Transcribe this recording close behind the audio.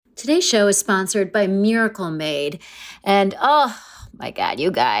Today's show is sponsored by Miracle Made. And oh my God, you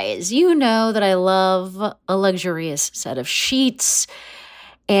guys, you know that I love a luxurious set of sheets.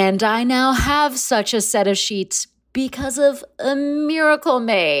 And I now have such a set of sheets because of a Miracle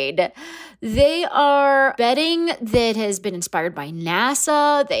Made. They are bedding that has been inspired by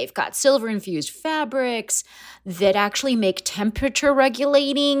NASA. They've got silver-infused fabrics that actually make temperature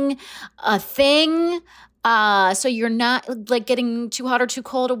regulating a thing. So you're not like getting too hot or too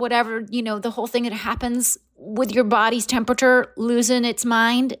cold or whatever, the whole thing that happens with your body's temperature losing its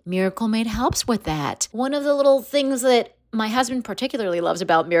mind. Miracle Made helps with that. One of the little things that my husband particularly loves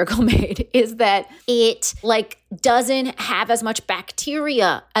about Miracle Made is that it doesn't have as much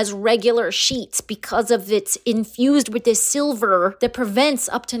bacteria as regular sheets because of it's infused with this silver that prevents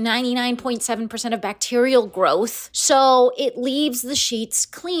up to 99.7% of bacterial growth. So it leaves the sheets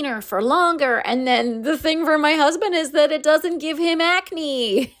cleaner for longer. And then the thing for my husband is that it doesn't give him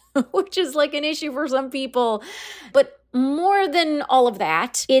acne, which is like an issue for some people. But more than all of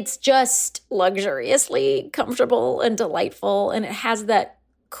that, it's just luxuriously comfortable and delightful, and it has that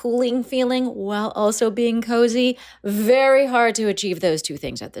cooling feeling while also being cozy. Very hard to achieve those two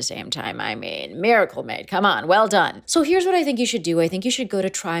things at the same time. I mean, Miracle Made, come on, well done. So here's what I think you should do. I think you should go to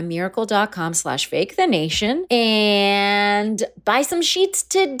trymiracle.com/fakethenation and buy some sheets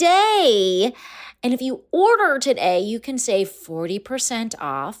today. And if you order today, you can save 40%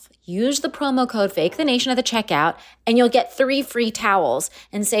 off. Use the promo code FAKETHENATION at the checkout, and you'll get 3 free towels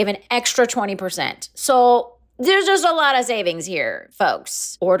and save an extra 20%. So there's just a lot of savings here,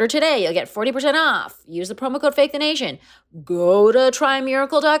 folks. Order today. You'll get 40% off. Use the promo code FAKETHENATION. Go to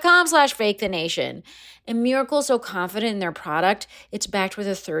trymiracle.com/FakeTheNation. And Miracle's so confident in their product, it's backed with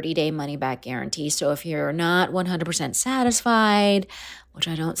a 30-day money-back guarantee. So if you're not 100% satisfied, which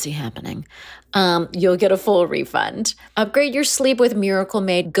I don't see happening, you'll get a full refund. Upgrade your sleep with Miracle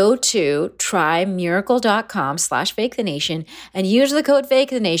Made. Go to trymiracle.com/FakeTheNation and use the code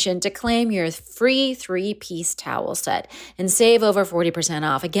FakeTheNation to claim your free 3-piece towel set and save over 40%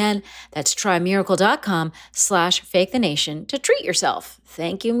 off. Again, that's trymiracle.com/FakeTheNation to treat yourself.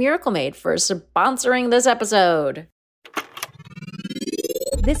 Thank you, Miracle Made, for sponsoring this episode.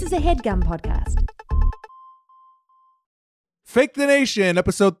 This is a HeadGum podcast. Fake the Nation,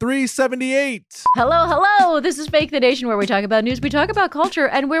 episode 378. Hello. This is Fake the Nation, where we talk about news, we talk about culture,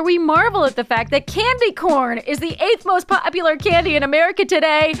 and where we marvel at the fact that candy corn is the 8th most popular candy in America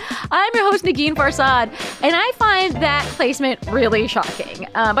today. I'm your host, Negin Farsad, and I find that placement really shocking.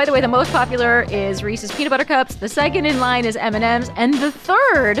 By the way, the most popular is Reese's Peanut Butter Cups. The second in line is M&M's. And the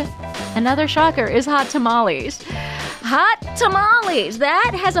third, another shocker, is Hot Tamales. Hot tamales.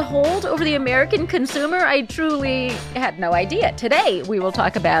 That has a hold over the American consumer. I truly had no idea. Today, we will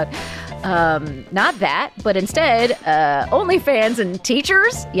talk about not that, but instead, OnlyFans and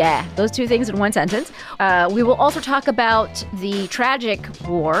teachers. Yeah, those two things in one sentence. We will also talk about the tragic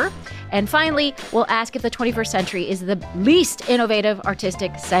war. And finally, we'll ask if the 21st century is the least innovative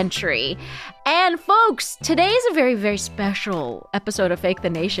artistic century. And folks, today is a very, very special episode of Fake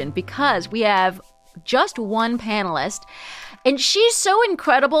the Nation because we have just one panelist, and she's so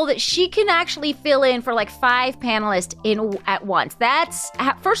incredible that she can actually fill in for 5 panelists at once.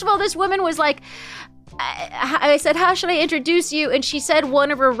 First of all, this woman was like, I said, how should I introduce you? And she said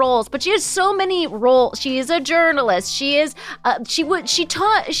one of her roles, but she has so many roles. She is a journalist. She is, she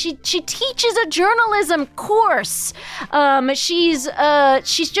teaches a journalism course. She's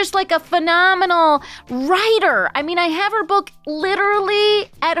just like a phenomenal writer. I mean, I have her book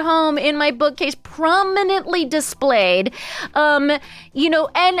literally at home in my bookcase, prominently displayed. And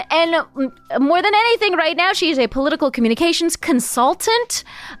more than anything right now, she is a political communications consultant.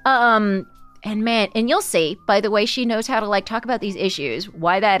 And you'll see, by the way, she knows how to talk about these issues,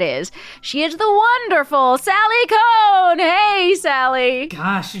 why that is. She is the wonderful Sally Kohn. Hey, Sally.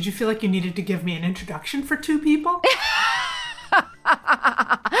 Gosh, did you feel like you needed to give me an introduction for 2 people?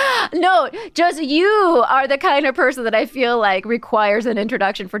 No, just you are the kind of person that I feel like requires an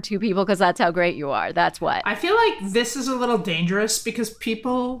introduction for 2 people because that's how great you are. That's what. I feel like this is a little dangerous because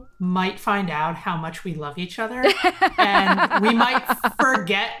people might find out how much we love each other and we might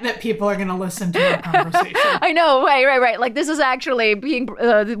forget that people are going to listen to our conversation. I know, right. Like this is actually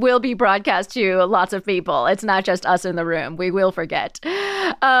will be broadcast to lots of people. It's not just us in the room. We will forget.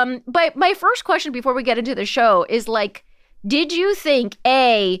 But my first question before we get into the show is did you think,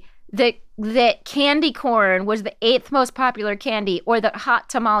 A, that candy corn was the 8th most popular candy, or that hot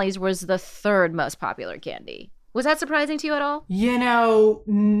tamales was the 3rd most popular candy? Was that surprising to you at all?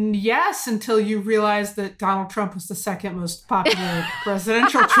 Yes, until you realized that Donald Trump was the 2nd most popular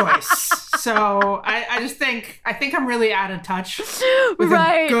presidential choice. So I just think I'm really out of touch with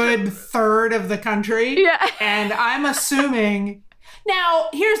Right. a good third of the country. Yeah. And I'm assuming. Now,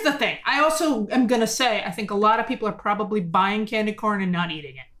 here's the thing. I also am going to say, I think a lot of people are probably buying candy corn and not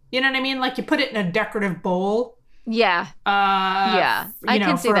eating it. You know what I mean? Like you put it in a decorative bowl. Yeah. I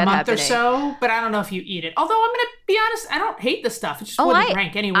can see for that a month happening. or so, but I don't know if you eat it. Although I'm going to be honest, I don't hate the stuff. It just wouldn't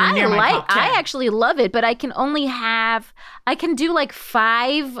rank anywhere near my top 10. I actually love it, but I can do like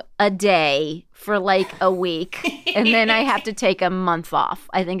 5 a day for like a week, and then I have to take a month off,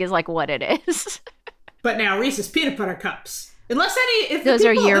 I think is like what it is. But now Reese's peanut butter cups. If those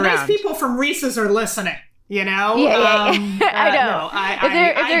are year the nice round. people from Reese's are listening, you know? Yeah. I know. No,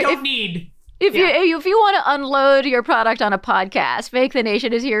 I don't need... If you want to unload your product on a podcast, Fake the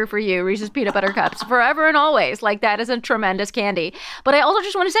Nation is here for you. Reese's Peanut Butter Cups, forever and always. Like, that is a tremendous candy. But I also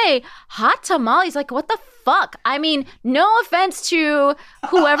just want to say, hot tamales, like, what the fuck? I mean, no offense to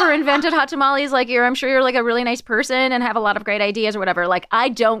whoever invented hot tamales. Like, I'm sure you're like a really nice person and have a lot of great ideas or whatever. Like, I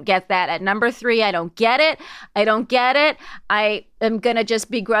don't get that. At number 3, I don't get it. I am going to just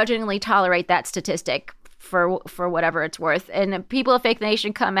begrudgingly tolerate that statistic for whatever it's worth. And people of Fake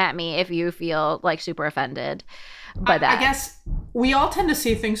Nation, come at me if you feel like super offended by that. I guess we all tend to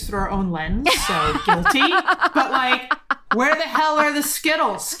see things through our own lens, so guilty. But like, where the hell are the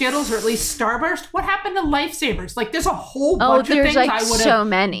Skittles? Skittles, or at least Starburst? What happened to Lifesavers? Like, there's a whole bunch of things like I would have so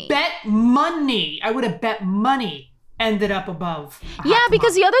many. bet money. I would have bet money ended up above. Yeah,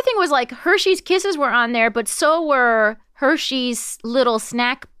 because the other thing was like Hershey's Kisses were on there, but so were Hershey's little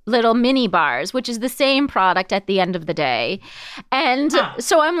mini bars, which is the same product at the end of the day. And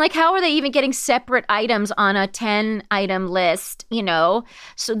so I'm like, how are they even getting separate items on a 10-item list, you know?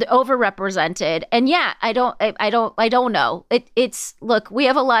 So they're overrepresented. And yeah, I don't know. It's look, we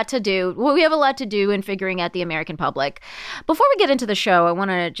have a lot to do. Well, we have a lot to do in figuring out the American public. Before we get into the show, I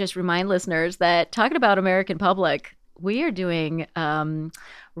want to just remind listeners that talking about American public, we are doing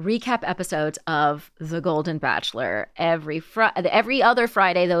recap episodes of The Golden Bachelor every other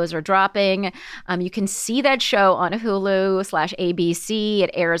Friday. Those are dropping. You can see that show on Hulu/ABC. It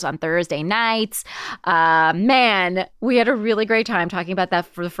airs on Thursday nights. Man, we had a really great time talking about that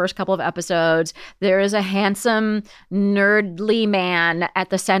for the first couple of episodes. There is a handsome, nerdly man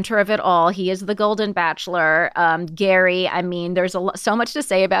at the center of it all. He is the Golden Bachelor. Gary, I mean, there's so much to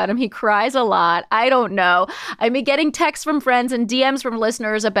say about him. He cries a lot. I don't know. I mean, getting texts from friends and DMs from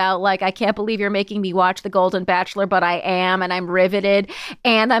listeners about like, I can't believe you're making me watch The Golden Bachelor, but I am, and I'm riveted,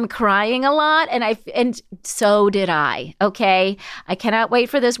 and I'm crying a lot, and so did I. Okay, I cannot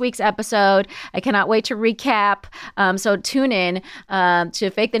wait for this week's episode. I cannot wait to recap. So tune in to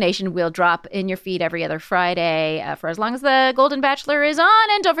Fake the Nation. We'll drop in your feed every other Friday for as long as The Golden Bachelor is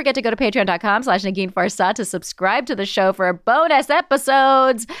on. And don't forget to go to patreon.com/Negin Farsad to subscribe to the show for bonus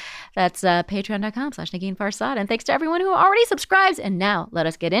episodes. That's patreon.com/Negin Farsad. And thanks to everyone who already subscribes. And now let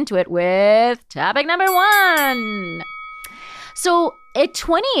us get into it with topic number 1. So a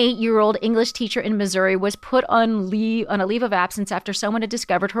 28-year-old English teacher in Missouri was put on a leave of absence after someone had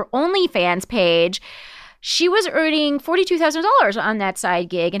discovered her OnlyFans page. She was earning $42,000 on that side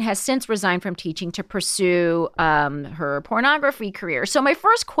gig and has since resigned from teaching to pursue her pornography career. So my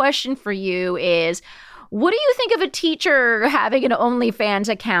first question for you is, what do you think of a teacher having an OnlyFans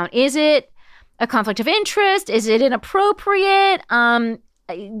account? Is it a conflict of interest? Is it inappropriate?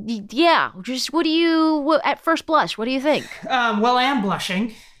 Yeah, just at first blush, what do you think? Well, I am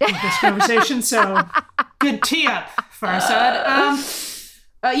blushing with this conversation, so good tee up, Farsad.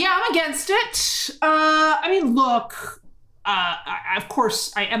 Yeah, I'm against it. I mean, look, of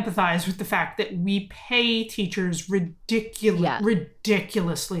course, I empathize with the fact that we pay teachers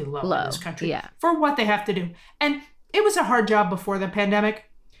ridiculously low in this country for what they have to do. And it was a hard job before the pandemic.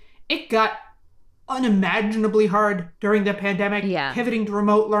 It got unimaginably hard during the pandemic, pivoting to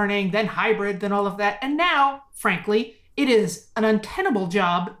remote learning, then hybrid, then all of that. And now, frankly, it is an untenable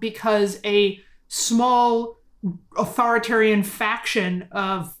job because a small authoritarian faction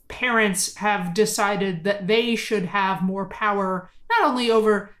of parents have decided that they should have more power, not only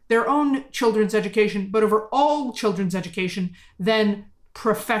over their own children's education, but over all children's education than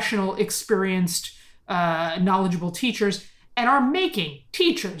professional, experienced, knowledgeable teachers, and are making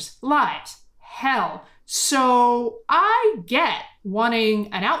teachers' lives hell. So I get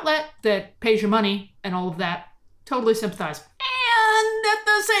wanting an outlet that pays you money and all of that. Totally sympathize. And at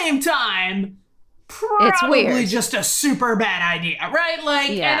the same time, probably it's weird. Just a super bad idea, right?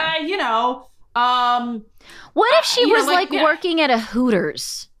 Like, and I, what if she was working at a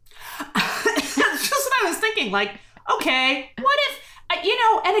Hooters? That's just what I was thinking. Like, okay, what if,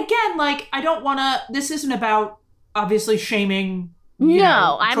 and again, like, I don't want to, this isn't about obviously shaming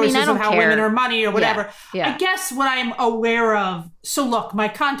choices of how women earn money or whatever. Yeah. I guess what I'm aware of. So look, my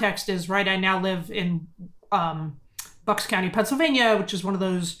context is right. I now live in Bucks County, Pennsylvania, which is one of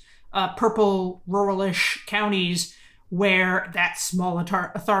those purple ruralish counties where that small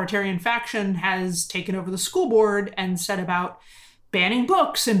authoritarian faction has taken over the school board and set about banning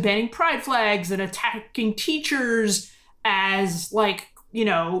books and banning pride flags and attacking teachers as like,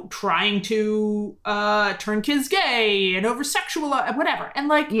 trying to turn kids gay and over sexual, whatever. And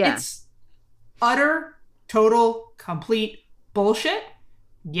like, it's utter, total, complete bullshit.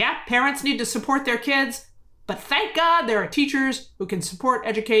 Yeah, parents need to support their kids, but thank God there are teachers who can support,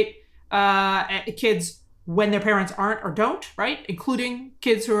 educate kids when their parents aren't or don't, right? Including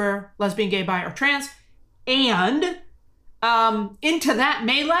kids who are lesbian, gay, bi, or trans. And into that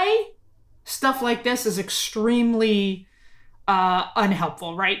melee, stuff like this is extremely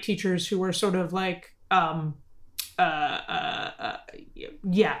unhelpful, right? Teachers who are sort of like, it's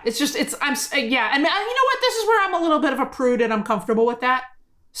just, and you know what? This is where I'm a little bit of a prude and I'm comfortable with that.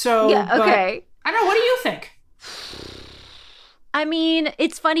 So, okay. I don't know. What do you think? I mean,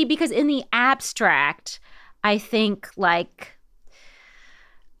 it's funny because in the abstract, I think like,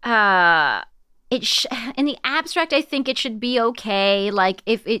 in the abstract, I think it should be okay. Like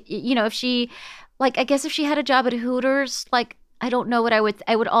if she, like, I guess if she had a job at Hooters, like, I don't know what I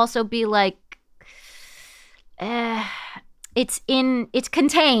would also be like, it's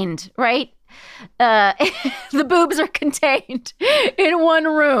contained, right? The boobs are contained in one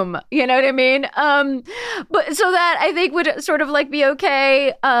room. You know what I mean? But so that I think would sort of like be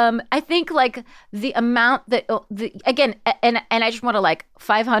okay. I think like the amount that again, and I just want to like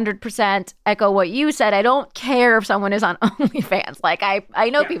 500% echo what you said. I don't care if someone is on OnlyFans. Like I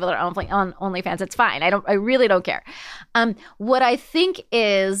know people that are on OnlyFans. It's fine. I really don't care. What I think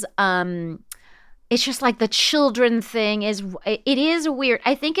is, it's just like the children thing is weird.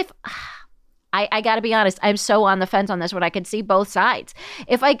 I think if I got to be honest, I'm so on the fence on this one. I could see both sides.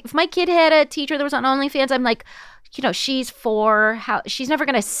 If my kid had a teacher that was on OnlyFans, I'm like, she's 4. She's never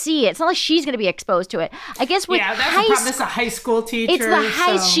going to see it. It's not like she's going to be exposed to it. I guess with that's the problem. It's a high school teacher.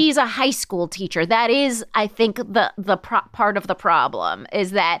 She's a high school teacher. That is, I think, the part of the problem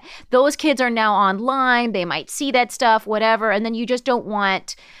is that those kids are now online. They might see that stuff, whatever, and then you just don't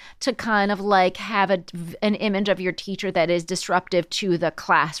want to kind of like have an image of your teacher that is disruptive to the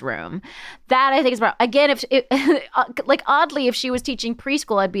classroom. That I think is about. Again, if like oddly, if she was teaching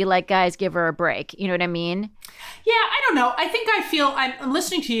preschool, I'd be like, guys, give her a break. You know what I mean? Yeah, I don't know. I think I'm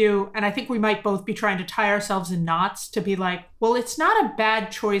listening to you, and I think we might both be trying to tie ourselves in knots to be like, well, it's not a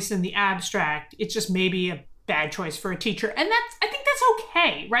bad choice in the abstract. It's just maybe a bad choice for a teacher, and I think that's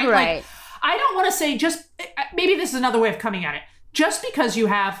okay, right? Right. Like, I don't want to say maybe this is another way of coming at it. Just because you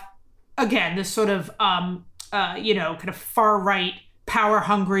have, again, this sort of, kind of far right, power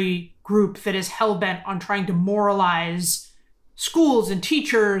hungry group that is hell bent on trying to moralize schools and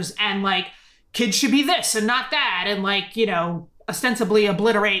teachers and like kids should be this and not that. And like, ostensibly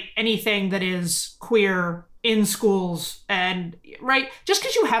obliterate anything that is queer in schools. And right. Just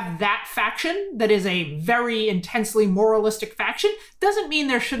because you have that faction that is a very intensely moralistic faction doesn't mean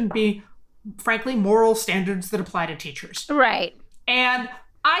there shouldn't be, frankly, moral standards that apply to teachers. Right. And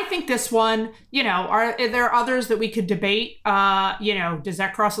I think this one, are there others that we could debate? Does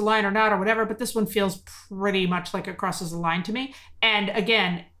that cross the line or not or whatever? But this one feels pretty much like it crosses the line to me. And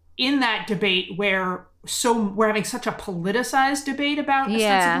again, in that debate we're having such a politicized debate about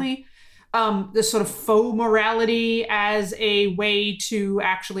ostensibly this sort of faux morality as a way to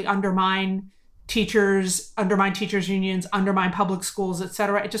actually undermine teachers unions, undermine public schools, et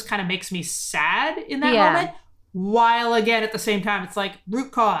cetera. It just kind of makes me sad in that moment. While again, at the same time, it's like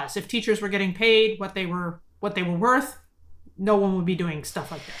root cause. If teachers were getting paid what they were worth, no one would be doing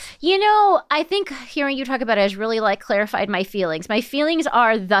stuff like this. I think hearing you talk about it has really like clarified my feelings. My feelings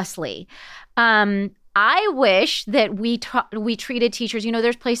are thusly. I wish that we treated teachers,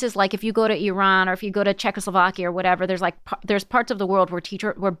 there's places like if you go to Iran or if you go to Czechoslovakia or whatever, there's parts of the world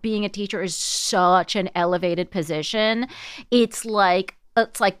where being a teacher is such an elevated position. It's like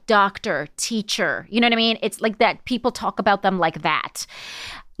doctor, teacher, you know what I mean? It's like that. People talk about them like that.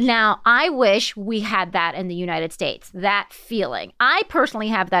 Now, I wish we had that in the United States, that feeling. I personally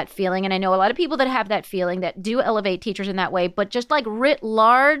have that feeling, and I know a lot of people that have that feeling that do elevate teachers in that way, but just like writ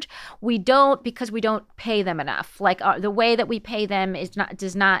large, we don't, because we don't pay them enough. Like the way that we pay them is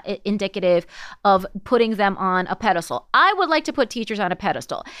not indicative of putting them on a pedestal. I would like to put teachers on a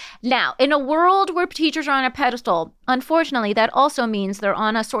pedestal. Now, in a world where teachers are on a pedestal, unfortunately, that also means they're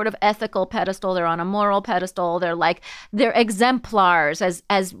on a sort of ethical pedestal, they're on a moral pedestal, they're exemplars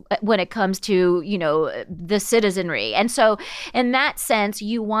as as when it comes to, the citizenry. And so in that sense,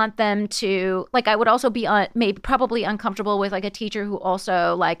 you want them to, like, I would also be probably uncomfortable with like a teacher who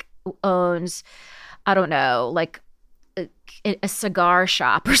also like owns, I don't know, like a cigar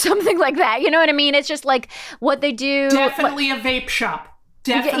shop or something like that. You know what I mean? It's just like what they do. Definitely a vape shop.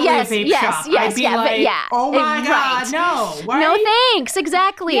 Definitely a vape shop. I'd be oh my God, no. Right? No thanks.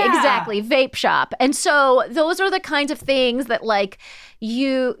 Exactly. Vape shop. And so those are the kinds of things that like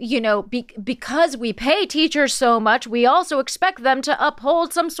because we pay teachers so much, we also expect them to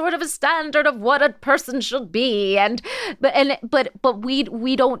uphold some sort of a standard of what a person should be. But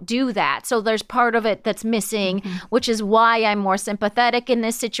we don't do that. So there's part of it that's missing, which is why I'm more sympathetic in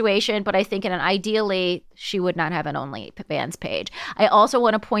this situation. But I think ideally she would not have an OnlyFans page. I also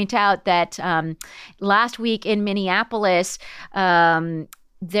want to point out that last week in Minneapolis,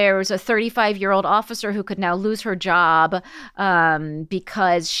 there was a 35-year-old officer who could now lose her job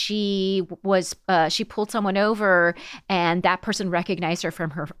because she pulled someone over and that person recognized her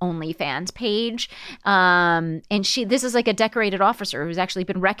from her OnlyFans page. And this is like a decorated officer who's actually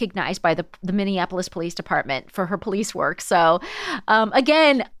been recognized by the Minneapolis Police Department for her police work. So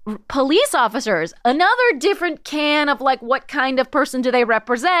again, police officers, another different can of like what kind of person do they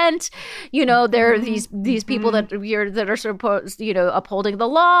represent? There are these people that are supposed, upholding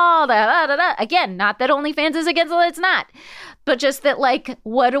the law. Again, not that OnlyFans is against it, it's not. But just that, like,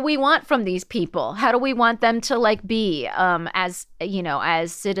 what do we want from these people? How do we want them to like be as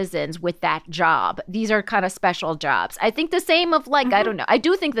citizens with that job? These are kind of special jobs. I think the same of like, I don't know. I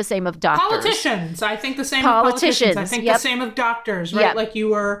do think the same of doctors. Politicians. I think the same of politicians. I think the same of doctors, right? Yep. Like you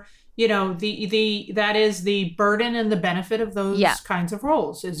were, that is the burden and the benefit of those kinds of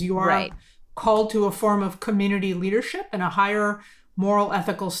roles is you are called to a form of community leadership and a higher moral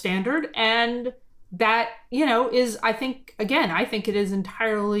ethical standard. And that, is, I think it is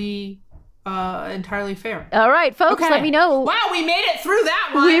entirely fair. All right, folks, let me know. Wow, we made it through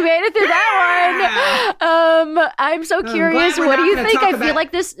that one. that one. I'm so curious. What do you think? I feel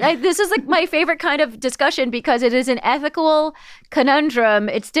like this is like my favorite kind of discussion because it is an ethical conundrum.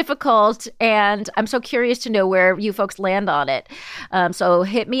 It's difficult, and I'm so curious to know where you folks land on it. So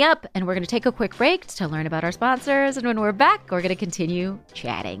hit me up, and we're going to take a quick break to learn about our sponsors. And when we're back, we're going to continue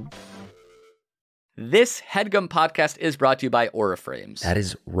chatting. This HeadGum podcast is brought to you by Aura Frames. That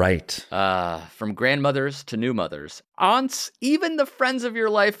is right. From grandmothers to new mothers, aunts, even the friends of your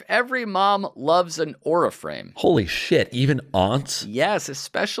life, every mom loves an Aura Frame. Holy shit, even aunts? Yes,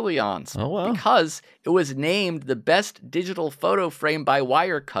 especially aunts. Oh, wow. Because it was named the best digital photo frame by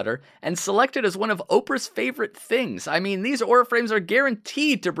Wirecutter and selected as one of Oprah's favorite things. I mean, these Aura Frames are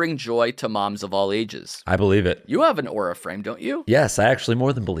guaranteed to bring joy to moms of all ages. I believe it. You have an Aura Frame, don't you? Yes, I actually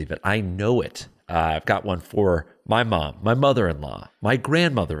more than believe it. I know it. I've got one for my mom, my mother-in-law, my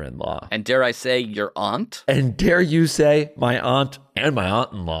grandmother-in-law. And dare I say, your aunt? And dare you say, my aunt and my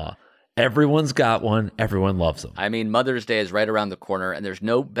aunt-in-law. Everyone's got one. Everyone loves them. I mean, Mother's Day is right around the corner, and there's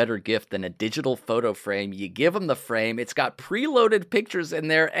no better gift than a digital photo frame. You give them the frame. It's got preloaded pictures in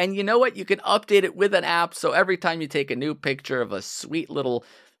there, and you know what? You can update it with an app, so every time you take a new picture of a sweet little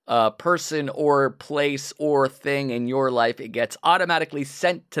person or place or thing in your life, it gets automatically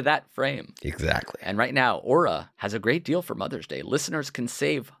sent to that frame. Exactly. And right now, Aura has a great deal for Mother's Day. Listeners can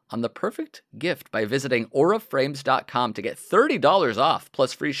save on the perfect gift by visiting auraframes.com to get $30 off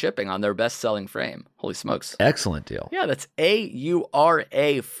plus free shipping on their best-selling frame. Holy smokes. Excellent deal. Yeah, that's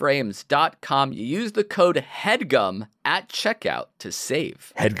auraframes.com. You use the code HEADGUM at checkout to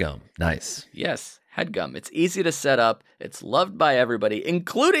save. HEADGUM. Nice. Yes. HeadGum. It's easy to set up. It's loved by everybody,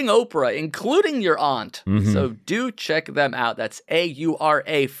 including Oprah, including your aunt. Mm-hmm. So do check them out. That's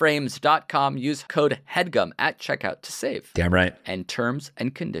auraframes.com. Use code HEADGUM at checkout to save. Damn right. And terms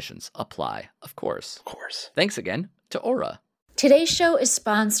and conditions apply, of course. Of course. Thanks again to Aura. Today's show is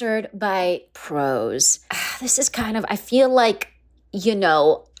sponsored by Prose. This is kind of, I feel like,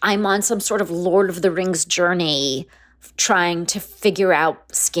 I'm on some sort of Lord of the Rings journey trying to figure out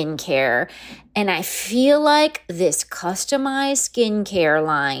skincare. And I feel like this customized skincare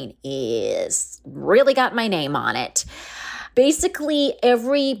line is really got my name on it. Basically,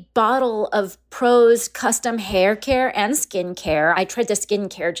 every bottle of Prose custom hair care and skincare, I tried the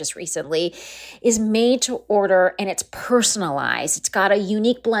skincare just recently, is made to order and it's personalized. It's got a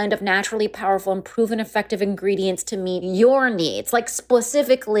unique blend of naturally powerful and proven effective ingredients to meet your needs, like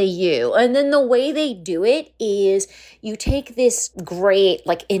specifically you. And then the way they do it is you take this great,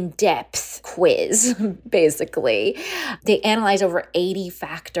 like in-depth quiz, basically. They analyze over 80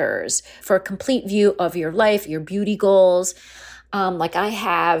 factors for a complete view of your life, your beauty goals. Like I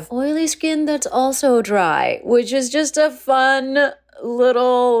have oily skin that's also dry, which is just a fun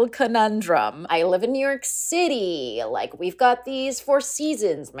little conundrum. I live in New York City. Like, we've got these 4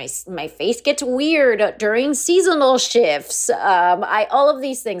 seasons. My face gets weird during seasonal shifts. All of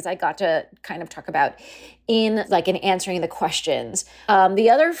these things I got to kind of talk about in answering the questions. The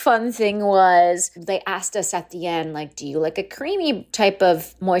other fun thing was they asked us at the end, like, do you like a creamy type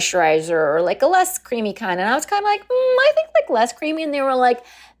of moisturizer or like a less creamy kind? And I was kind of like, I think like less creamy. And they were like,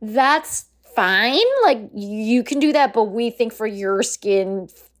 that's fine. Like, you can do that, but we think for your skin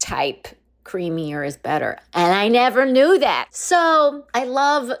type, creamier is better. And I never knew that. So I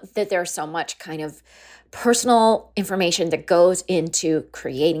love that there's so much kind of personal information that goes into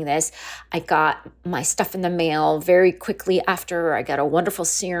creating this. I got my stuff in the mail very quickly after. I got a wonderful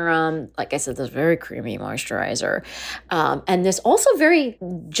serum. Like I said, this very creamy moisturizer. And this also very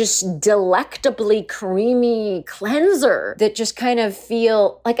just delectably creamy cleanser that just kind of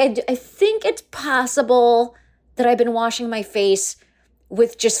feel like I think it's possible that I've been washing my face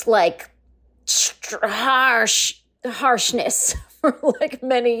with just like harshness for like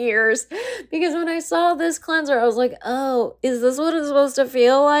many years, because when I saw this cleanser, I was like, oh, is this what it's supposed to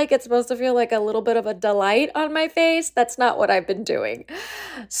feel like? It's supposed to feel like a little bit of a delight on my face. That's not what I've been doing.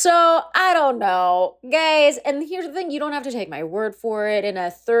 So I don't know, guys. And here's the thing, you don't have to take my word for it. In a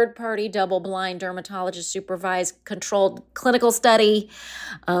third-party, double-blind, dermatologist supervised controlled clinical study,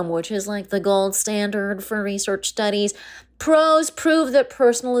 which is like the gold standard for research studies, pros prove that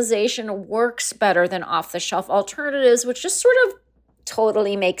personalization works better than off-the-shelf alternatives, which just sort of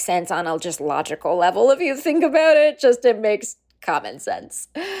totally makes sense on a just logical level if you think about it. Just it makes common sense.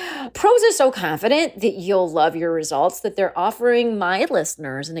 Pros is so confident that you'll love your results that they're offering my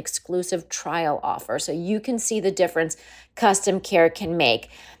listeners an exclusive trial offer so you can see the difference custom care can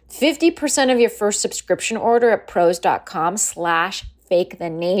make. 50% of your first subscription order at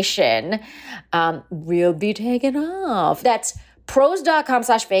pros.com/fakethenation will be taken off. That's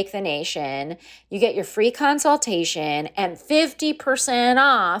pros.com/fakethenation. You get your free consultation and 50%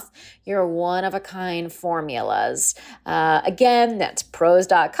 off your one-of-a-kind formulas. Again, that's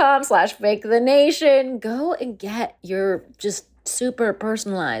pros.com/fakethenation. Go and get your just super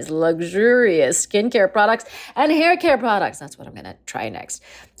personalized, luxurious skincare products and hair care products. That's what I'm going to try next.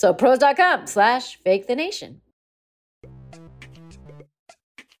 So pros.com/fakethenation.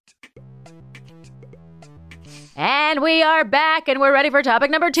 And we are back, and we're ready for topic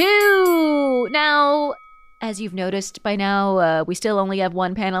number 2. Now, as you've noticed by now, we still only have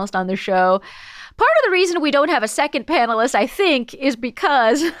one panelist on the show. Part of the reason we don't have a second panelist, I think, is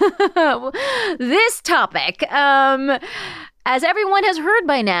because this topic, as everyone has heard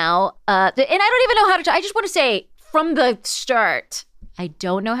by now, and I don't even know how to, I just want to say from the start, I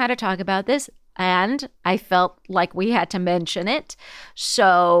don't know how to talk about this. And I felt like we had to mention it.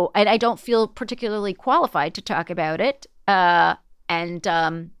 So, and I don't feel particularly qualified to talk about it. There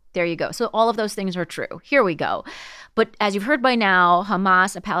you go. So all of those things are true. Here we go. But as you've heard by now,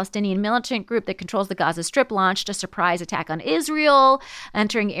 Hamas, a Palestinian militant group that controls the Gaza Strip, launched a surprise attack on Israel,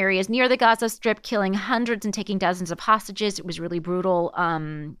 entering areas near the Gaza Strip, killing hundreds and taking dozens of hostages. It was really brutal.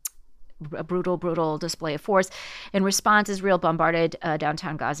 A brutal display of force. In response, Israel bombarded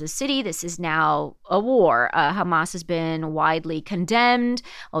downtown Gaza City. This is now a war. Hamas has been widely condemned,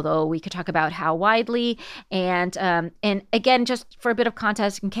 although we could talk about how widely. And again, just for a bit of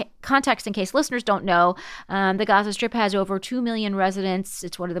context in case listeners don't know, the Gaza Strip has over 2 million residents.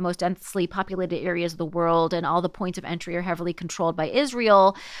 It's one of the most densely populated areas of the world, and all the points of entry are heavily controlled by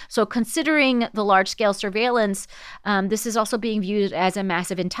Israel. So considering the large-scale surveillance, this is also being viewed as a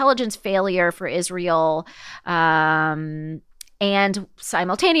massive intelligence failure for Israel. And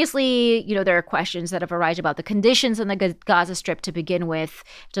simultaneously, there are questions that have arisen about the conditions in the Gaza Strip to begin with.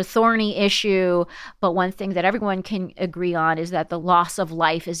 It's a thorny issue, but one thing that everyone can agree on is that the loss of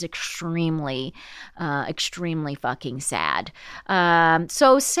life is extremely fucking sad.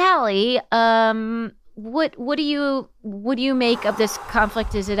 So Sally, what do you make of this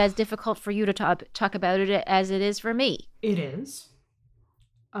conflict? Is it as difficult for you to talk about it as it is for me? It is.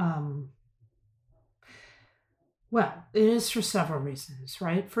 Well, it is for several reasons,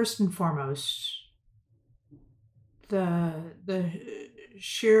 right? First and foremost, the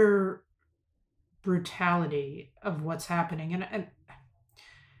sheer brutality of what's happening. And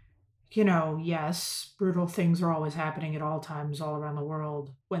yes, brutal things are always happening at all times all around the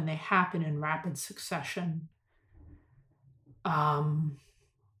world. When they happen in rapid succession,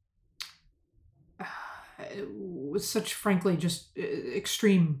 with such, frankly, just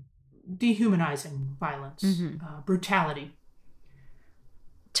extreme dehumanizing violence, brutality.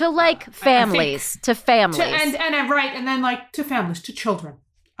 To families, to families. And then to families, to children.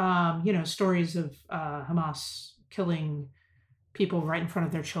 Stories of Hamas killing people right in front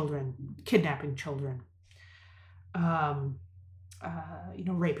of their children, kidnapping children,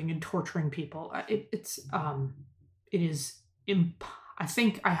 raping and torturing people. I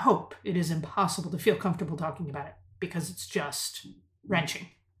hope it is impossible to feel comfortable talking about it because it's just wrenching.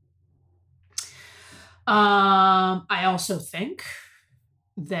 I also think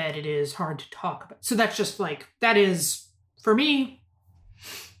that it is hard to talk about. So that's just that is, for me,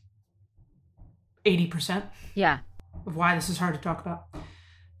 80%. Yeah. Of why this is hard to talk about.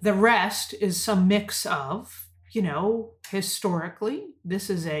 The rest is some mix of, historically, this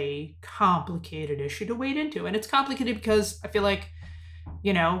is a complicated issue to wade into. And it's complicated because I feel like,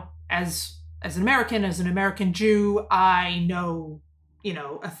 as an American Jew, I know,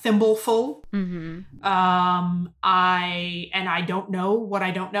 a thimbleful. Mm-hmm. I don't know what I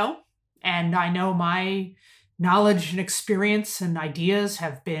don't know. And I know my knowledge and experience and ideas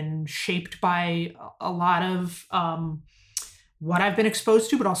have been shaped by a lot of what I've been exposed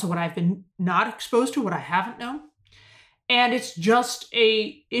to, but also what I've been not exposed to, what I haven't known. And it's just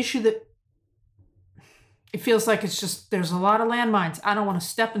a issue that it feels like there's a lot of landmines. I don't want to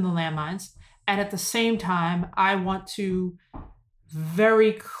step in the landmines. And at the same time, I want to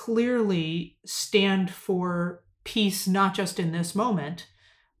very clearly stand for peace, not just in this moment,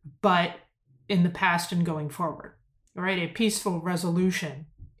 but in the past and going forward, right? A peaceful resolution,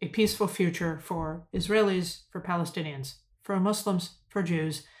 a peaceful future for Israelis, for Palestinians, for Muslims, for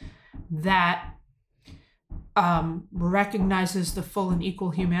Jews, that recognizes the full and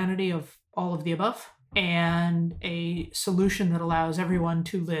equal humanity of all of the above, and a solution that allows everyone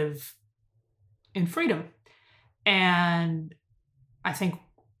to live in freedom. And I think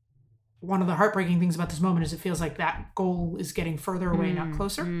one of the heartbreaking things about this moment is it feels like that goal is getting further away, not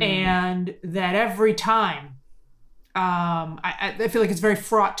closer. And that every time, I feel like it's very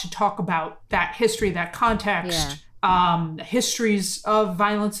fraught to talk about that history, that context, histories of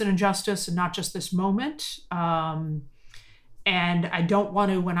violence and injustice, and not just this moment. And I don't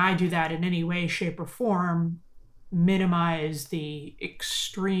want to, when I do that in any way, shape, or form, minimize the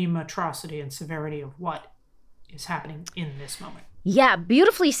extreme atrocity and severity of what is happening in this moment. Yeah,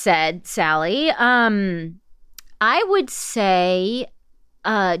 beautifully said, Sally. I would say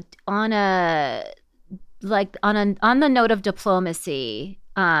on the note of diplomacy,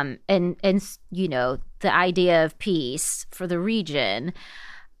 and the idea of peace for the region,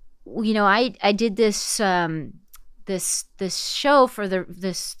 I did this show for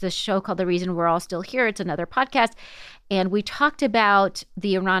this show called The Reason We're All Still Here. It's another podcast. And we talked about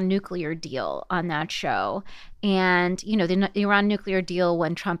the Iran nuclear deal on that show. And, the Iran nuclear deal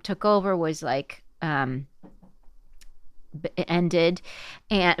when Trump took over was ended,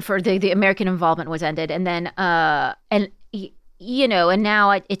 and for the American involvement was ended. And then, and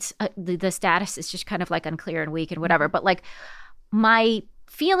now it's the status is just kind of unclear and weak and whatever. But my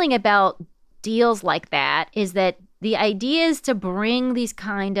feeling about deals like that is that the idea is to bring these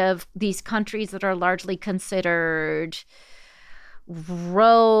countries that are largely considered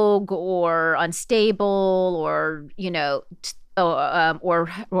rogue or unstable or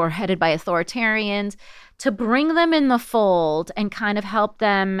or headed by authoritarians, to bring them in the fold and kind of help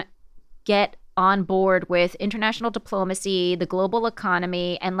them get on board with international diplomacy, the global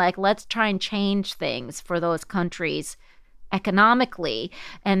economy, and let's try and change things for those countries economically,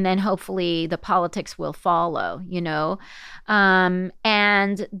 and then hopefully the politics will follow, and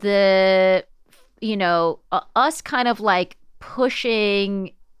us kind of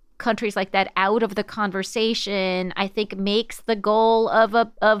pushing countries like that out of the conversation, I think makes the goal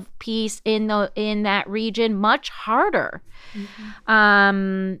of peace in that region much harder.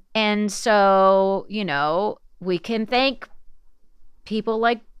 Mm-hmm. And so, we can thank people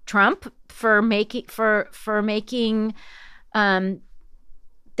like Trump for making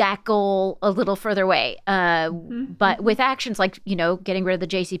that goal a little further away, but with actions like, getting rid of the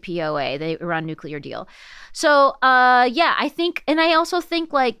JCPOA, the Iran nuclear deal. So, I think, and I also think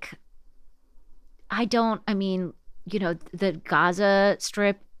the Gaza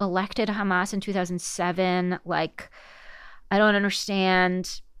Strip elected Hamas in 2007. I don't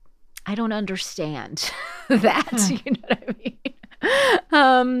understand that, you know what I mean?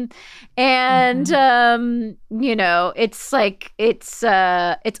 It's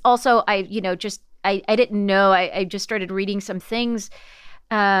also, I didn't know, I just started reading some things,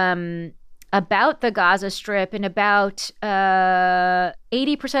 about the Gaza Strip, and about,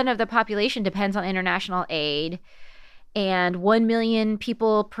 80% of the population depends on international aid, and 1 million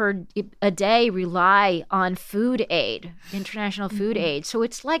people a day rely on food aid, international food aid. So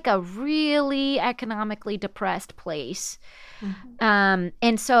it's a really economically depressed place. Mm-hmm.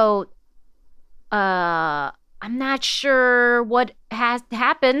 And so I'm not sure what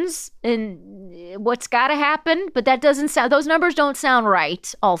happens and what's got to happen, but that doesn't sound, those numbers don't sound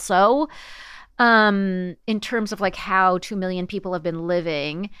right also, in terms of like how 2 million people have been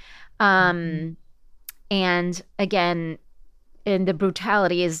living. And again, and the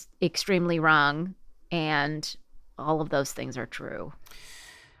brutality is extremely wrong, and all of those things are true.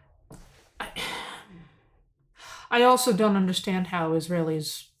 I also don't understand how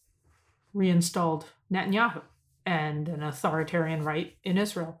Israelis reinstalled Netanyahu and an authoritarian right in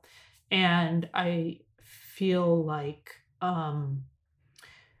Israel. And I feel like,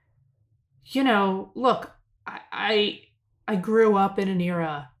 look, I grew up in an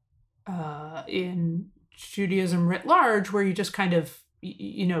era in Judaism writ large where you just kind of,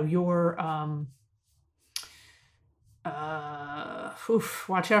 your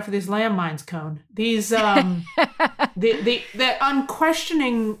watch out for these landmines, Kohn. These the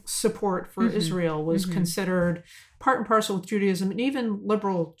unquestioning support for Israel was considered part and parcel with Judaism and even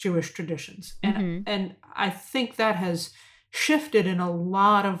liberal Jewish traditions. And I think that has shifted in a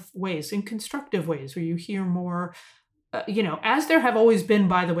lot of ways, in constructive ways, where you hear more, as there have always been,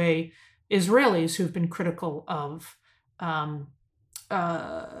 by the way, Israelis who've been critical of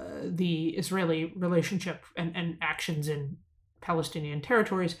the Israeli relationship and actions in Palestinian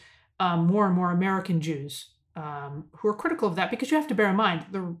territories, more and more American Jews who are critical of that, because you have to bear in mind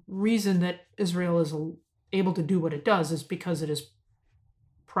the reason that Israel is able to do what it does is because it is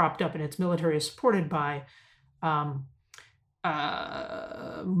propped up and its military is supported by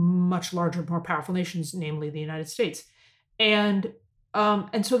much larger, more powerful nations, namely the United States. And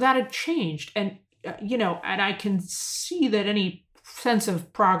so that had changed. And, and I can see that any sense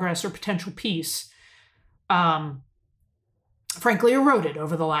of progress or potential peace, frankly, eroded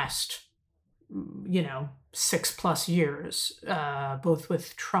over the last, 6+ years, both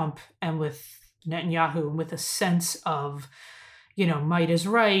with Trump and with Netanyahu, and with a sense of, might is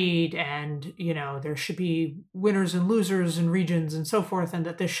right, and, there should be winners and losers in regions and so forth, and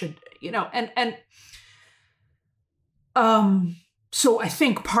that this should, so I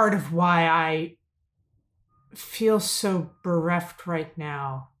think part of why I feel so bereft right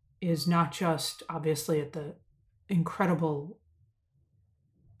now is not just obviously at the incredible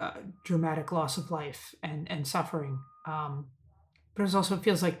dramatic loss of life and suffering, but it also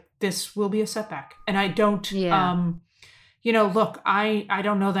feels like this will be a setback. And I don't, look, I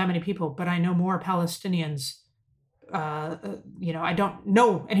don't know that many people, but I know more Palestinians. I don't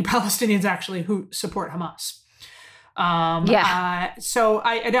know any Palestinians actually who support Hamas. So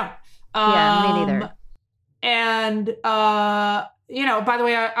I don't. Me neither. And, by the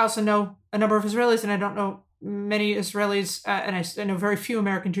way, I also know a number of Israelis, and I don't know many Israelis, and I know very few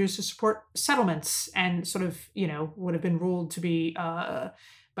American Jews who support settlements and sort of, would have been ruled to be, by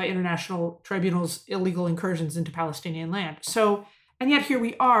international tribunals, illegal incursions into Palestinian land. So, and yet here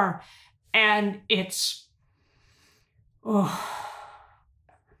we are, and it's, I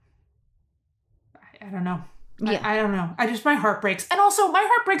don't know. Yeah. I don't know. My heart breaks. And also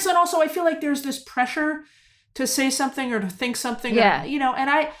I feel like there's this pressure to say something or to think something. Yeah. Or,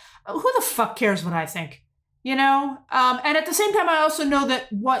 and who the fuck cares what I think? And at the same time, I also know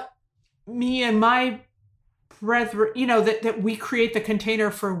that what me and my brethren, that we create the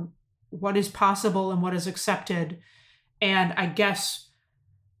container for what is possible and what is accepted. And I guess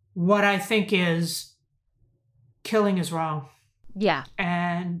what I think is killing is wrong. Yeah.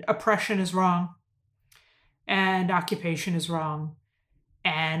 And oppression is wrong. And occupation is wrong.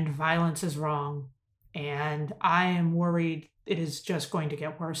 And violence is wrong. And I am worried it is just going to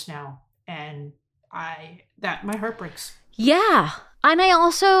get worse now. And my heart breaks. Yeah. And I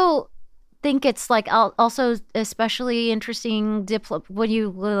also think it's like also especially interesting when you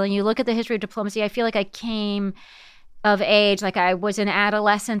look at the history of diplomacy. I feel like I came of age, like I was an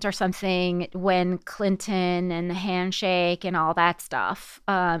adolescent or something when Clinton and the handshake and all that stuff.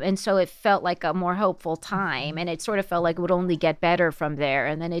 And so it felt like a more hopeful time, and it sort of felt like it would only get better from there.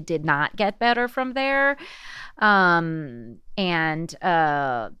 And then it did not get better from there.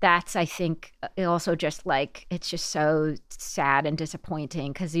 That's, I think, also just like, it's just so sad and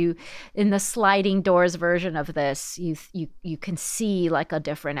disappointing, because in the sliding doors version of this, you can see like a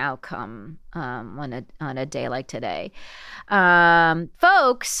different outcome on a day like today.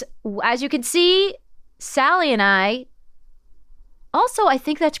 Folks, as you can see, Sally and I also, I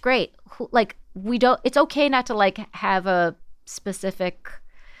think that's great. Like, it's okay not to like have a specific,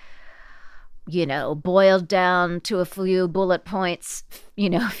 boiled down to a few bullet points,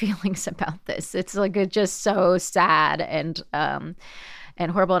 feelings about this. It's like, it's just so sad and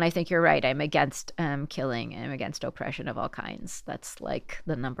horrible. And I think you're right. I'm against killing, and I'm against oppression of all kinds. That's like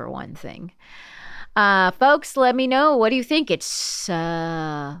the number one thing. Folks, let me know. What do you think? It's it's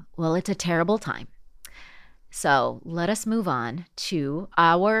a terrible time. So let us move on to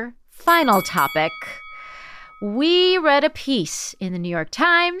our final topic. We read a piece in the New York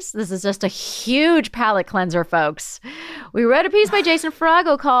Times. This is just a huge palate cleanser, folks. We read a piece by Jason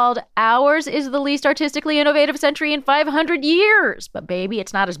Farago called "Ours is the Least Artistically Innovative Century in 500 Years." But baby,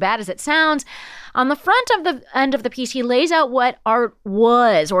 it's not as bad as it sounds. On the front of the end of the piece, he lays out what art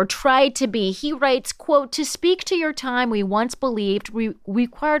was or tried to be. He writes, quote, "To speak to your time, we once believed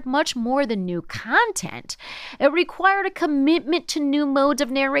required much more than new content. It required a commitment to new modes of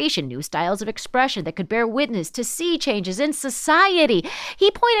narration, new styles of expression that could bear witness to sea changes in society."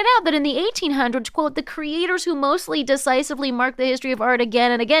 He pointed out that in the 1800s, quote, "the creators who mostly decisively marked the history of art again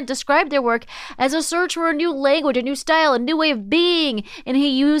and again described their work as a search for a new language, a new style, a new way of being." And he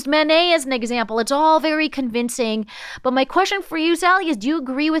used Manet as an example. It's all very convincing. But my question for you, Sally, is do you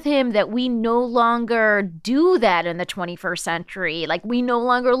agree with him that we no longer do that in the 21st century? Like, we no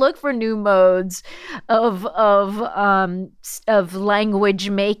longer look for new modes of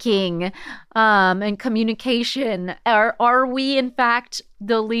language making and communication. Are we, in fact,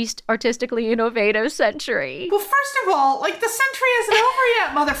 the least artistically innovative century? Well, first of all, like, the century isn't over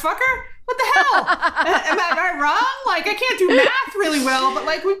yet, motherfucker. What the hell? Am I wrong? Like, I can't do math really well, but,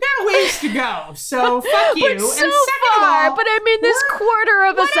 like, we've got a ways to go. So, fuck you. But so and second far, of all, but I mean, this quarter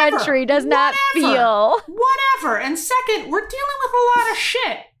of a century does not feel. Whatever. And second, we're dealing with a lot of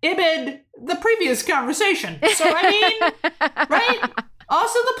shit. Ibid, the previous conversation. So, I mean, right?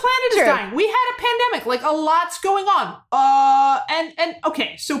 Also, the planet is dying. We had a pandemic. Like, a lot's going on. And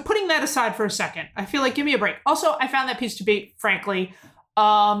okay, so putting that aside for a second, I feel like, give me a break. Also, I found that piece to be, frankly,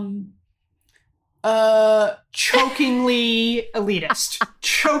 chokingly elitist.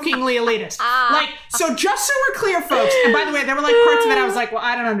 Like, so just so we're clear, folks, and by the way, there were like parts of it I was like, well,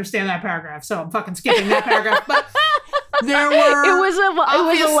 I don't understand that paragraph, so I'm fucking skipping that paragraph. But there were it was a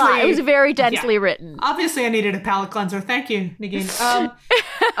lot. It was very densely written. Obviously I needed a palate cleanser. Thank you, Nagin. Except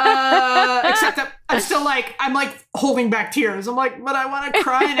that I'm like holding back tears. I'm like, but I want to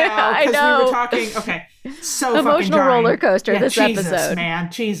cry now because we were talking. Okay. So emotional roller coaster this Jesus, episode. Man,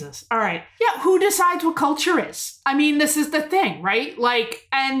 Jesus. All right. Yeah, who decides what culture is? I mean, this is the thing, right? Like,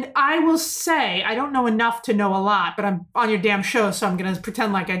 and I will say, I don't know enough to know a lot, but I'm on your damn show, so I'm going to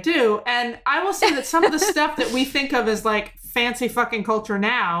pretend like I do. And I will say that some of the stuff that we think of as like fancy fucking culture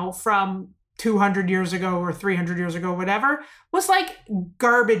now from 200 years ago or 300 years ago, whatever, was like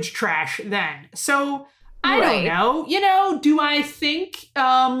garbage trash then. So I don't know. You know, do I think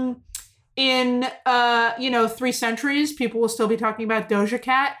in 3 centuries people will still be talking about Doja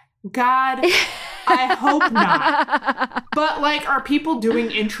Cat? God, I hope not. But like, are people doing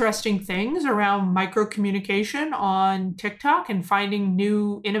interesting things around micro communication on TikTok and finding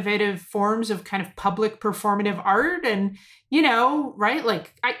new innovative forms of kind of public performative art? And, you know, right?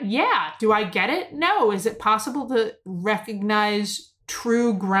 Like, do I get it? No. Is it possible to recognize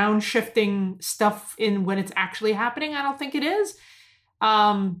true ground shifting stuff in when it's actually happening? I don't think it is.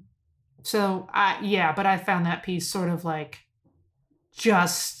 But I found that piece sort of like,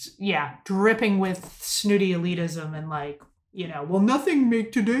 dripping with snooty elitism and like, you know, well, nothing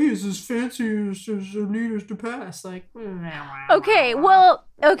make today is as fancy as elitist to past. Like, okay. But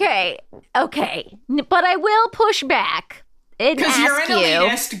I will push back and ask you. Because you're an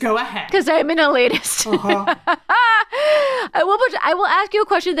elitist, go ahead. Because I'm an elitist. Uh-huh. I will ask you a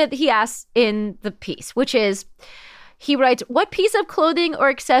question that he asks in the piece, which is, he writes, what piece of clothing or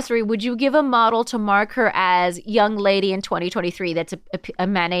accessory would you give a model to mark her as young lady in 2023? That's a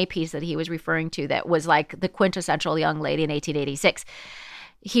Manet piece that he was referring to that was like the quintessential young lady in 1886.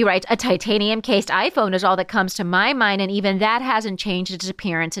 He writes, a titanium-cased iPhone is all that comes to my mind, and even that hasn't changed its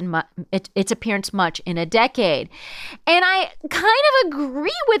appearance much in a decade. And I kind of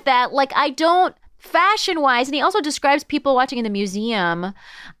agree with that. Like, I don't, fashion-wise, and he also describes people watching in the museum,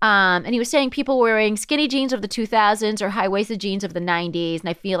 and he was saying people wearing skinny jeans of the 2000s or high-waisted jeans of the 90s, and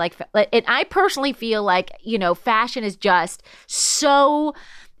I feel like, and I personally feel like, you know, fashion is just so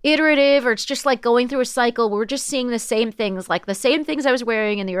iterative, or it's just like going through a cycle. We're just seeing the same things, like the same things I was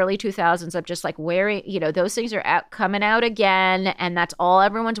wearing in the early 2000s. I'm just like wearing, you know, those things are coming out again, and that's all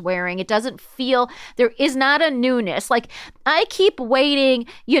everyone's wearing. It doesn't feel, there is not a newness. Like, I keep waiting,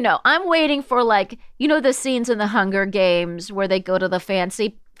 you know, I'm waiting for, like, you know, the scenes in the Hunger Games where they go to the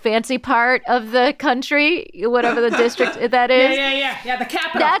fancy fancy part of the country, whatever the district that is. Yeah. The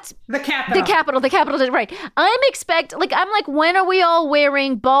capital. That's the capital. The capital. Right. I'm like, when are we all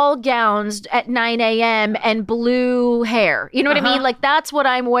wearing ball gowns at 9 a.m. and blue hair? You know what I mean? Like, that's what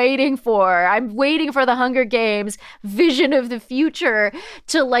I'm waiting for. I'm waiting for the Hunger Games vision of the future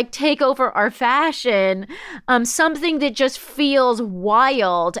to like take over our fashion. Something that just feels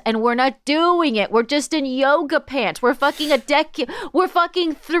wild, and we're not doing it. We're just in yoga pants. We're fucking We're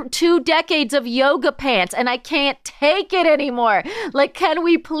fucking 2 decades of yoga pants, and I can't take it anymore. Like, can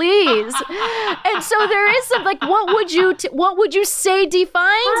we please? And so there is some, like, what would you say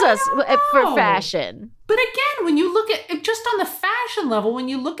defines us for fashion? But again, when you look at just on the fashion level, when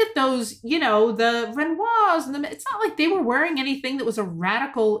you look at those, you know, the Renoirs, and it's not like they were wearing anything that was a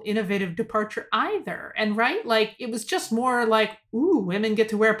radical, innovative departure either. And right, like, it was just more like, ooh, women get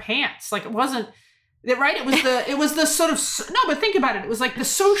to wear pants. Like, it wasn't. Right? It was the sort of, no, but think about it. It was like the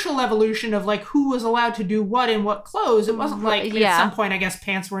social evolution of like who was allowed to do what in what clothes. It wasn't like at some point, I guess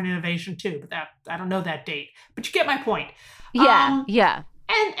pants were an innovation too, but that, I don't know that date, but you get my point. Yeah.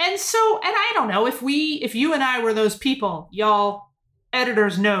 And so, and I don't know if you and I were those people, y'all,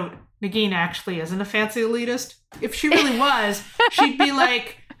 editor's note, Nagin actually isn't a fancy elitist. If she really was, she'd be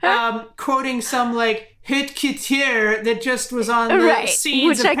like, quoting some like haute couture that just was on the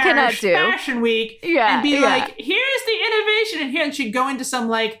scenes of Paris Fashion Week, and be like, here's the innovation in here, and she'd go into some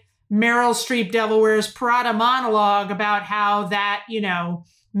like Meryl Streep Devil Wears Prada monologue about how that, you know,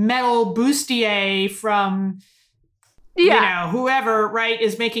 metal bustier from you know, whoever, right,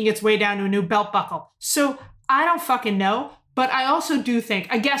 is making its way down to a new belt buckle. So I don't fucking know. But I also do think,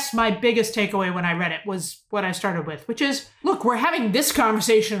 I guess my biggest takeaway when I read it was what I started with, which is, look, we're having this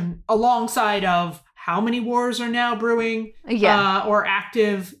conversation alongside of how many wars are now brewing or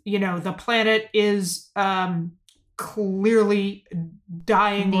active. You know, the planet is clearly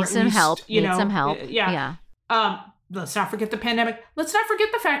dying. Needs some help. Yeah. Let's not forget the pandemic. Let's not forget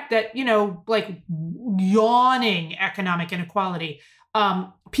the fact that, you know, like yawning economic inequality,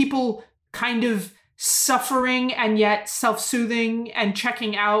 people kind of suffering and yet self-soothing and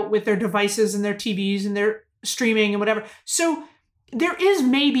checking out with their devices and their TVs and their streaming and whatever. So there is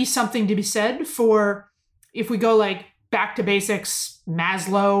maybe something to be said for, if we go like back to basics,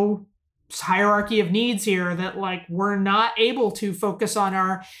 Maslow's hierarchy of needs here, that like we're not able to focus on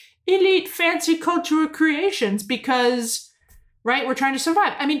our elite fancy cultural creations because, right, we're trying to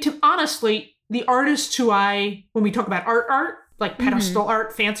survive. I mean, honestly, the artists who when we talk about art, like pedestal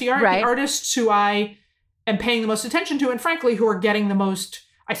art, fancy art, the artists who I am paying the most attention to, and frankly, who are getting the most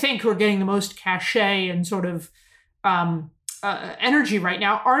cachet and sort of energy right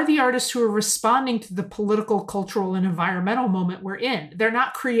now, are the artists who are responding to the political, cultural, and environmental moment we're in. They're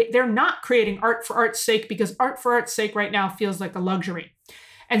not creating art for art's sake, because art for art's sake right now feels like a luxury.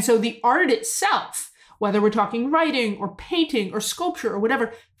 And so the art itself, whether we're talking writing or painting or sculpture or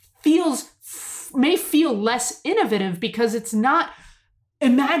whatever, may feel less innovative because it's not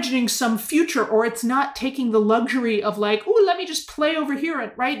imagining some future, or it's not taking the luxury of like, oh, let me just play over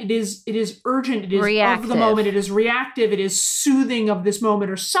here. Right? It is urgent. It is reactive. Of the moment. It is reactive. It is soothing of this moment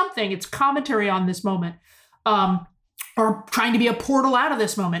or something. It's commentary on this moment, or trying to be a portal out of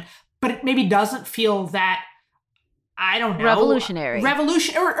this moment. But it maybe doesn't feel that, I don't know, revolutionary,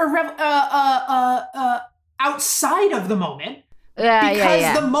 outside of the moment.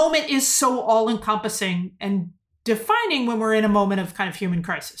 Because the moment is so all-encompassing and defining when we're in a moment of kind of human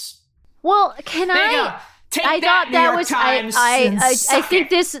crisis. Well, I think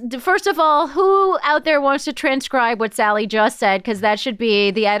this, first of all, who out there wants to transcribe what Sally just said? Because that should be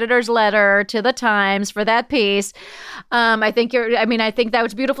the editor's letter to the Times for that piece. I think that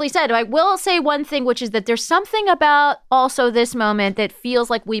was beautifully said. I will say one thing, which is that there's something about also this moment that feels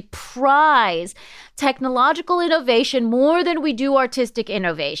like we prize technological innovation more than we do artistic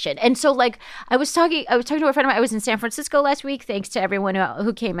innovation. And so, like, I was talking to a friend of mine. I was in San Francisco last week, thanks to everyone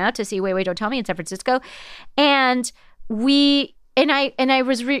who came out to see Wait, Don't Tell Me in San Francisco. And I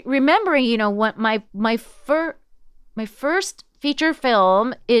was remembering, you know, what my first feature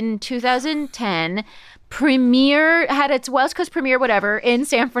film in 2010 had its West Coast premiere, whatever, in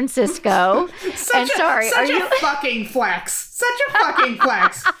San Francisco. Such a fucking flex.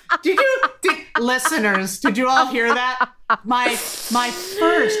 Listeners, did you all hear that? My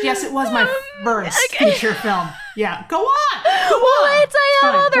first, yes, it was my first feature film. Yeah, go on. I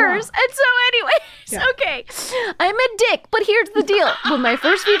have others. And so anyways, okay, I'm a dick, but here's the deal. When my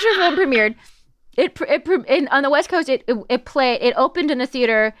first feature film premiered, on the West Coast, it opened in a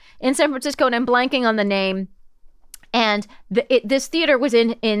theater in San Francisco, and I'm blanking on the name. And this theater was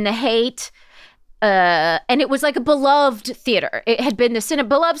in the Haight, and it was like a beloved theater. It had been the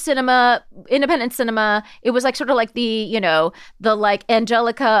beloved cinema, independent cinema. It was like sort of like the like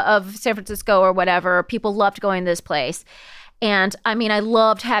Angelica of San Francisco or whatever. People loved going to this place. And I mean, I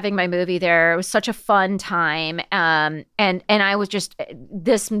loved having my movie there. It was such a fun time. And I was just,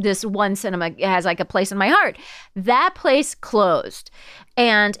 this one cinema has like a place in my heart. That place closed.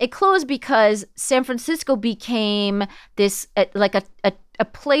 And it closed because San Francisco became this, like a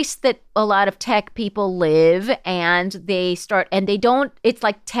place that a lot of tech people live, and it's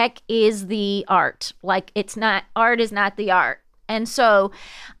like tech is the art. Like art is not the art. And so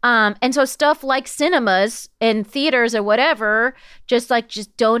stuff like cinemas and theaters or whatever just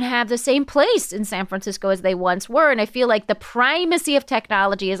don't have the same place in San Francisco as they once were. And I feel like the primacy of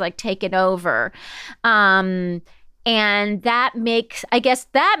technology is like taken over. And that makes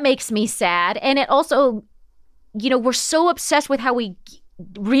me sad. And it also, we're so obsessed with how we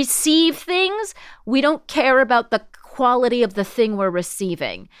receive things. We don't care about the quality of the thing we're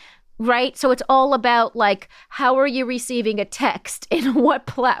receiving. Right? So it's all about like, how are you receiving a text in what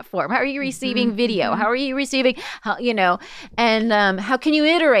platform? How are you receiving video? How are you receiving, and how can you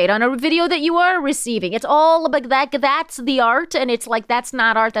iterate on a video that you are receiving? It's all about that. That's the art. And it's like, that's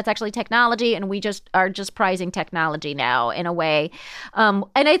not art. That's actually technology. And we just are just prizing technology now in a way. And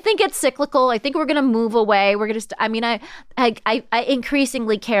I think it's cyclical. I think we're going to move away. We're going to, I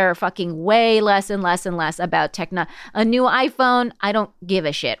increasingly care fucking way less and less and less about a new iPhone. I don't give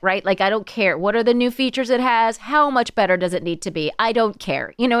a shit, right? Like, I don't care. What are the new features it has? How much better does it need to be? I don't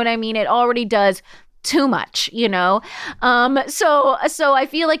care. You know what I mean? It already does too much, So I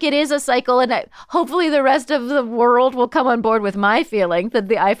feel like it is a cycle, and hopefully the rest of the world will come on board with my feeling that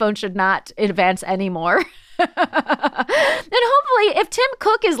the iPhone should not advance anymore. And hopefully, if Tim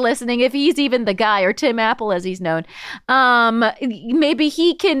Cook is listening, if he's even the guy, or Tim Apple as he's known, maybe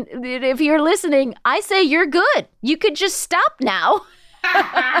he can, if you're listening, I say you're good. You could just stop now.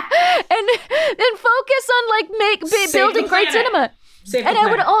 and focus on like building great cinema. And I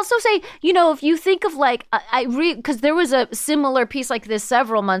would also say, if you think of like, because there was a similar piece like this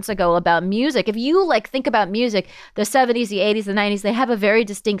several months ago about music. If you like think about music, the 70s, the 80s, the 90s, they have a very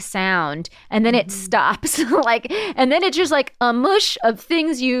distinct sound, and then it stops. And then it's just like a mush of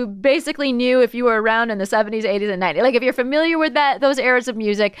things you basically knew if you were around in the 70s, 80s, and 90s. Like if you're familiar with those eras of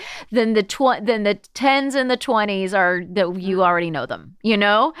music, then the 10s and the 20s are that you already know them.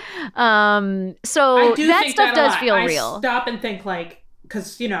 So that stuff does feel real. I stop and think like,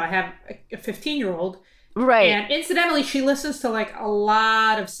 because, I have a 15-year-old. Right. And incidentally, she listens to like a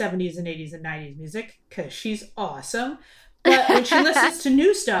lot of 70s and 80s and 90s music because she's awesome. But when she listens to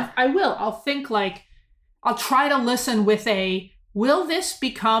new stuff, I'll think like, I'll try to listen with will this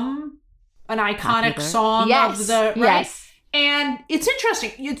become an iconic song of the, right? Yes. And it's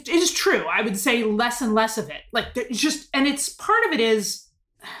interesting. It is true. I would say less and less of it. Like and it's part of it is,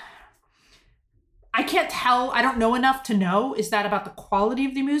 I can't tell. I don't know enough to know. Is that about the quality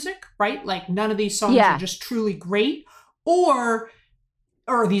of the music, right? Like none of these songs are just truly great, or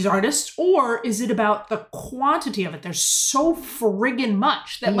these artists, or is it about the quantity of it? There's so friggin'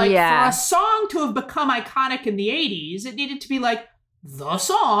 much that like for a song to have become iconic in the 80s, it needed to be like the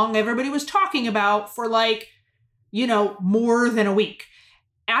song everybody was talking about for like, more than a week.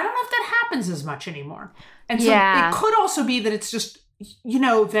 I don't know if that happens as much anymore. And so it could also be that it's just,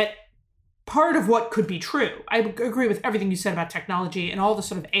 that part of what could be true. I agree with everything you said about technology and all the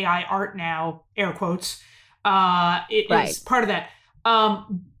sort of AI art now, air quotes, is part of that.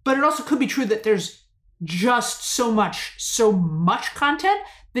 But it also could be true that there's just so much content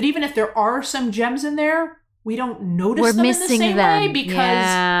that even if there are some gems in there, we don't notice them in the same way because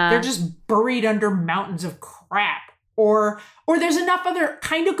they're just buried under mountains of crap. Or there's enough other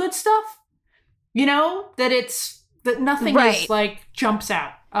kind of good stuff, that nothing is like jumps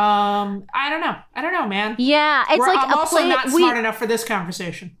out. I don't know, man. Yeah, I'm also not smart enough for this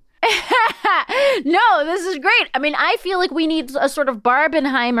conversation. No, this is great. I mean, I feel like we need a sort of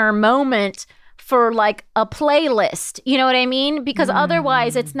Barbenheimer moment for like a playlist. You know what I mean? Because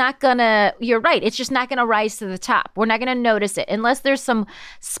otherwise it's not gonna, you're right, it's just not gonna rise to the top. We're not gonna notice it unless there's some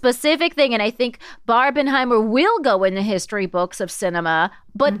specific thing. And I think Barbenheimer will go in the history books of cinema,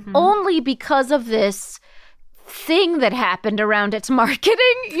 but only because of this thing that happened around its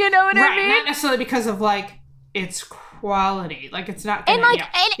marketing. You know what I mean? Not necessarily because of like its quality. Like it's not gonna,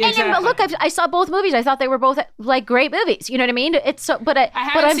 and look, I saw both movies. I thought they were both like great movies. You know what I mean? It's so, I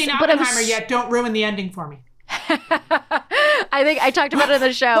haven't seen Oppenheimer yet. Don't ruin the ending for me. I think I talked about it in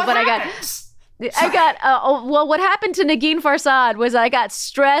the show, what happens? I got, well, what happened to Negin Farsad was I got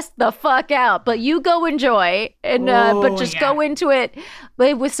stressed the fuck out, but you go enjoy, and but just go into it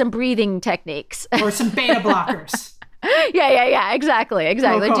with some breathing techniques. Or some beta blockers. Yeah, exactly. Oh, cool.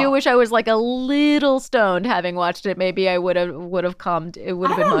 I do wish I was like a little stoned having watched it. Maybe I would have calmed, it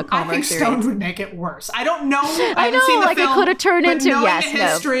would have been a calmer I think experience. stoned would make it worse. I don't know. I know, seen the like film, it could have turned but into, knowing the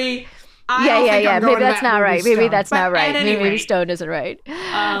history, Yeah. Maybe that's not right. Maybe that's not right. Maybe Maybe stoned isn't right.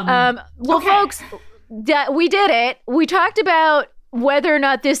 Folks, we did it. We talked about whether or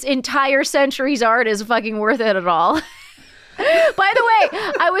not this entire century's art is fucking worth it at all. By the way,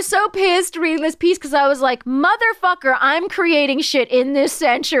 I was so pissed reading this piece because I was like, motherfucker, I'm creating shit in this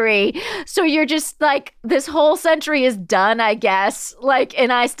century. So you're just like, this whole century is done, I guess. Like,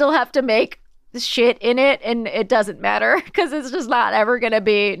 and I still have to make shit in it, and it doesn't matter because it's just not ever going to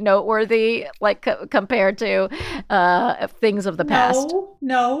be noteworthy, like compared to things of the past.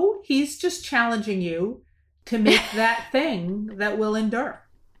 No, he's just challenging you to make that thing that will endure.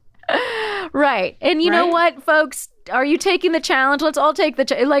 Right. And you know what, folks? Are you taking the challenge? Let's all take the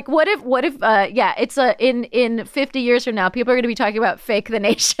like. What if? It's in 50 years from now, people are going to be talking about Fake the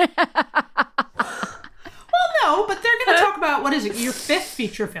Nation. Well, no, but they're going to talk about, what is it, your 5th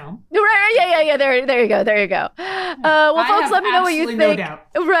feature film. Right, yeah. There you go. Well, folks, let me know what you think. No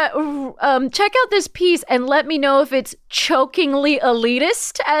doubt. Check out this piece and let me know if it's chokingly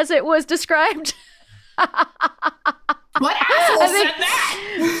elitist, as it was described. What asshole said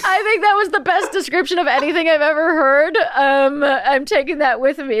that? I think that was the best description of anything I've ever heard. I'm taking that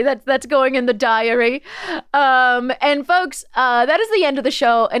with me. That's going in the diary. And folks, that is the end of the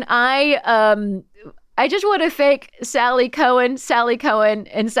show. And I just want to thank Sally Kohn,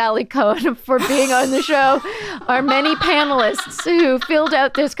 and Sally Kohn for being on the show. Our many panelists who filled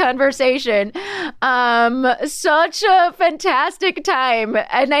out this conversation. Such a fantastic time.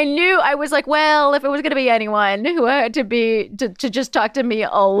 And I was like, well, if it was going to be anyone who had to just talk to me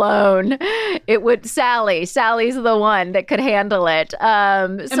alone, it would Sally. Sally's the one that could handle it.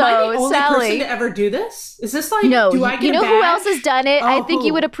 Am I the only person to ever do this? Is this like, no, do I get you know a badge? who else has done it? I think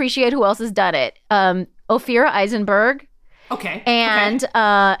you would appreciate who else has done it. Ophira Eisenberg. Okay. And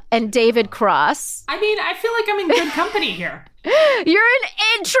David Cross. I mean, I feel like I'm in good company here. You're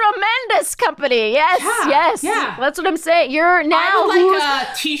in tremendous company. Yes. Yeah. That's what I'm saying. You're now. I would like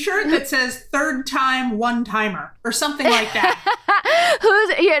a t-shirt that says "third time, one timer" or something like that.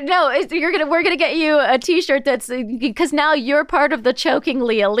 We're gonna get you a t-shirt that's because now you're part of the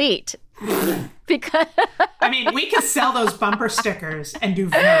chokingly elite. Because I mean, we could sell those bumper stickers and do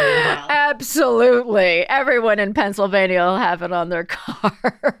very well. Absolutely. Everyone in Pennsylvania will have it on their car.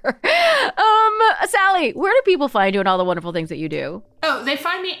 Sally, where do people find you and all the wonderful things that you do? Oh, they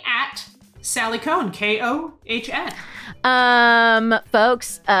find me at Sally Kohn, Kohn.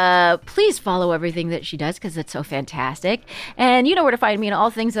 Folks, please follow everything that she does because it's so fantastic. And you know where to find me in all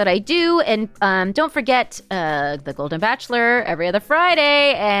things that I do. And don't forget The Golden Bachelor every other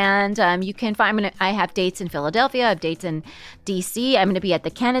Friday. And you can find me. I have dates in Philadelphia. I have dates in DC. I'm going to be at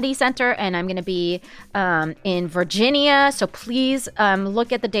the Kennedy Center, and I'm going to be in Virginia. So please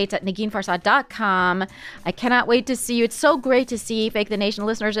look at the dates at NeginFarsad.com. I cannot wait to see you. It's so great to see Fake the Nation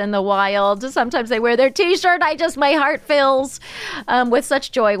listeners in the wild. Sometimes they wear their t-shirt. My heart fills with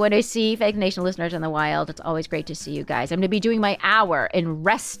such joy when I see Fake Nation listeners in the wild. It's always great to see you guys. I'm going to be doing my hour in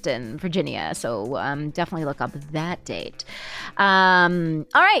Reston, Virginia. So definitely look up that date. All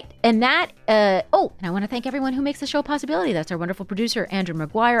right. And that, and I want to thank everyone who makes the show a possibility. That's our wonderful producer, Andrew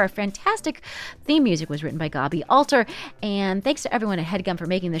McGuire. Our fantastic theme music was written by Gabi Alter. And thanks to everyone at HeadGum for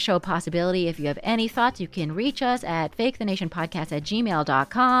making the show a possibility. If you have any thoughts, you can reach us at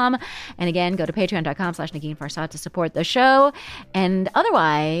fakethenationpodcast@gmail.com. And again, go to patreon.com/Negin Farsad to support the show. And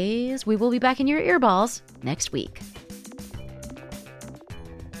otherwise, we will be back in your earballs next week.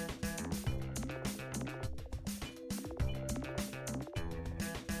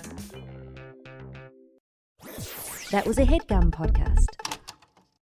 That was a HeadGum podcast.